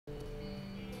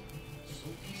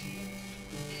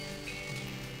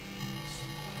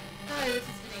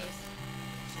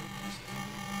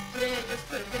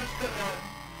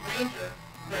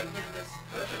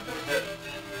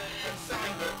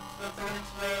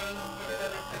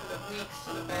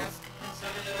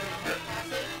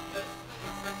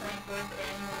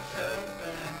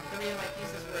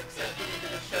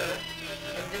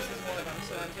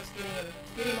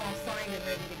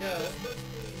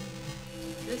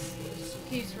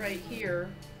piece right here,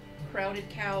 Crowded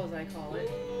Cows I call it,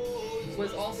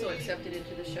 was also accepted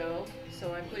into the show,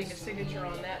 so I'm putting a signature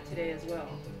on that today as well.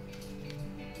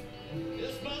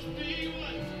 This must be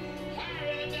what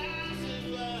paradise is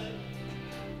like.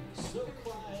 So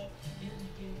quiet in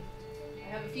here. I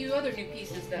have a few other new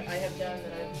pieces that I have done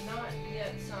that I've not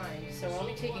yet signed, so I'll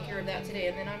be taking care of that today,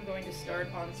 and then I'm going to start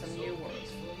on some new work.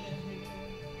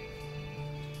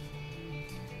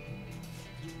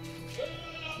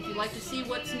 If you'd like to see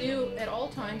what's new at all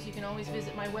times, you can always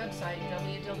visit my website,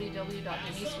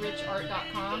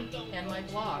 www.deniserichart.com, and my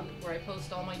blog, where I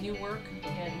post all my new work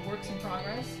and works in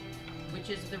progress,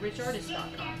 which is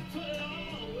therichartist.com.